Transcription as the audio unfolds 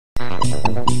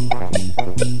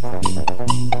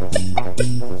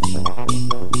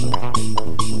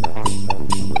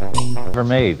Ever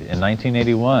made in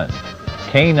 1981.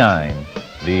 K9,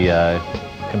 the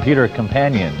computer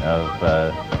companion of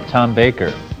Tom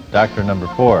Baker, Doctor Number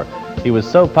 4. He was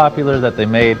so popular that they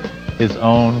made his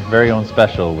own, very own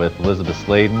special with Elizabeth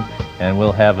Sladen, and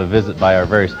we'll have a visit by our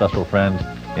very special friend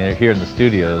here in the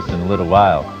studios in a little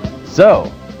while.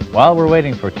 So, while we're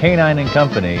waiting for K9 and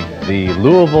Company, the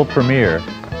Louisville premiere,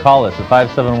 call us at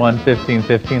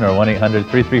 571-1515 or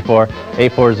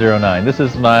 1-800-334-8409. This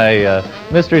is my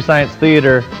Mystery Science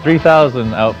Theater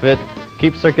 3000 outfit.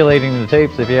 Keep circulating the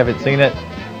tapes if you haven't seen it.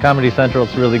 Comedy Central,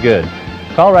 it's really good.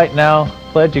 Call right now,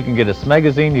 pledge, you can get us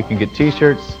magazine, you can get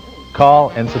t-shirts. Call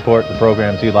and support the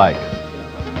programs you like.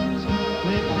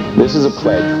 This is a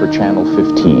pledge for Channel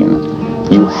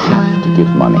 15. You have to give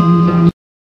money.